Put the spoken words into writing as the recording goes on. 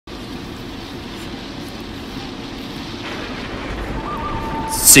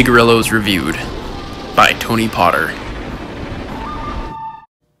Cigarillos Reviewed by Tony Potter.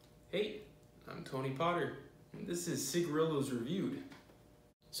 Hey, I'm Tony Potter, and this is Cigarillos Reviewed.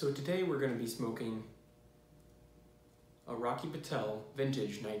 So today we're going to be smoking a Rocky Patel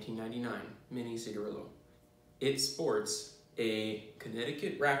Vintage 1999 Mini Cigarillo. It sports a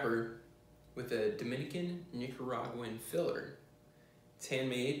Connecticut wrapper with a Dominican Nicaraguan filler. It's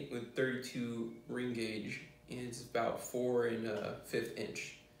handmade with 32 ring gauge, and it's about 4 1/5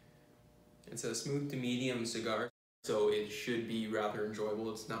 inch. It's a smooth to medium cigar, so it should be rather enjoyable.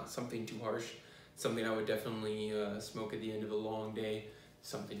 It's not something too harsh. Something I would definitely smoke at the end of a long day.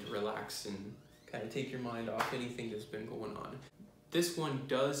 Something to relax and kind of take your mind off anything that's been going on. This one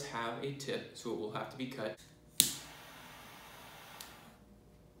does have a tip, so it will have to be cut. So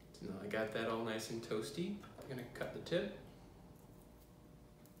now I got that all nice and toasty. I'm gonna cut the tip.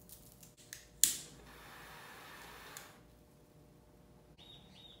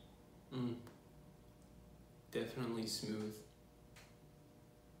 Definitely smooth.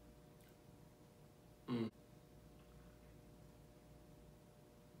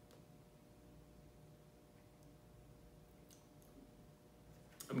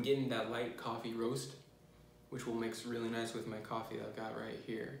 I'm getting that light coffee roast, which will mix really nice with my coffee that I've got right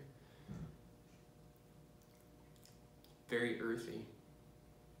here. Very earthy.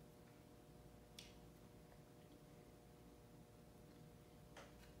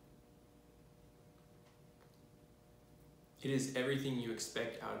 It is everything you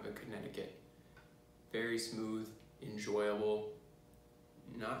expect out of a Connecticut. Very smooth, enjoyable,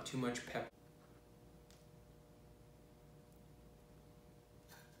 not too much pep.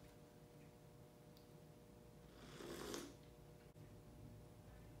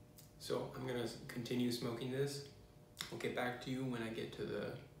 So I'm gonna continue smoking this. I'll get back to you when I get to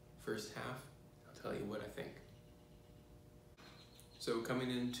the first half. I'll tell you what I think. So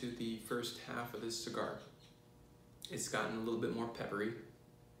coming into the first half of this cigar, it's gotten a little bit more peppery,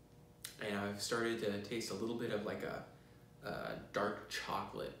 and I've started to taste a little bit of like a dark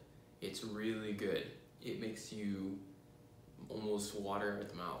chocolate. It's really good. It makes you almost water at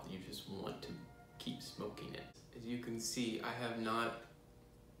the mouth. You just want to keep smoking it. As you can see, I have not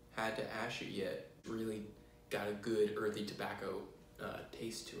had to ash it yet. Really got a good earthy tobacco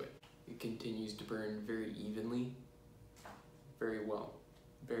taste to it. It continues to burn very evenly, very well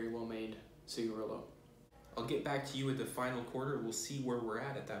made cigarillo. I'll get back to you at the final quarter. We'll see where we're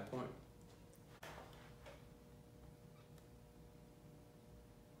at that point.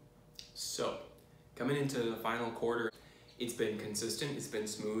 So, coming into the final quarter, it's been consistent, it's been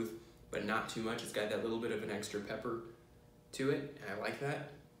smooth, but not too much. It's got that little bit of an extra pepper to it, and I like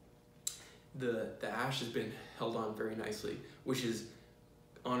that. The ash has been held on very nicely, which is,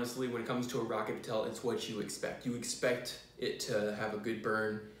 honestly, when it comes to a Rocky Patel, it's what you expect. You expect it to have a good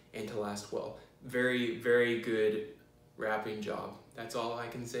burn and to last well. Very, very good wrapping job. That's all I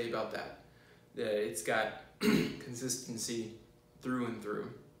can say about that. It's got consistency through and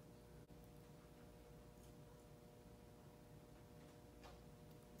through.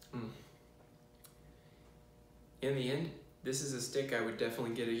 In the end, this is a stick I would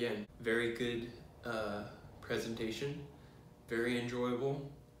definitely get again. Very good presentation, very enjoyable.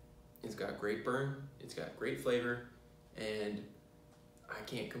 It's got great burn, it's got great flavor, and I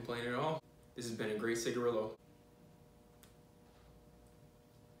can't complain at all. This has been a great cigarillo.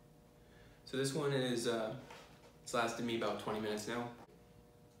 So this one is, it's lasted me about 20 minutes now.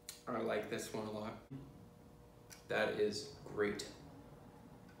 I like this one a lot. That is great.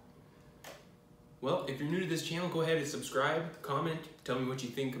 Well, if you're new to this channel, go ahead and subscribe, comment, tell me what you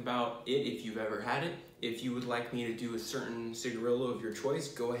think about it if you've ever had it. If you would like me to do a certain cigarillo of your choice,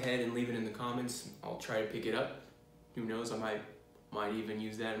 go ahead and leave it in the comments. I'll try to pick it up. Who knows, I might even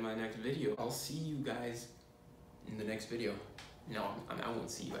use that in my next video. I'll see you guys in the next video. No, I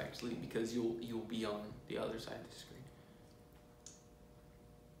won't see you actually, because you'll be on the other side of the screen.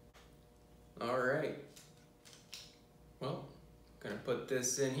 All right. Well, gonna put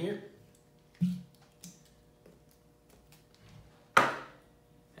this in here.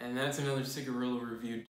 And that's another cigarillo review.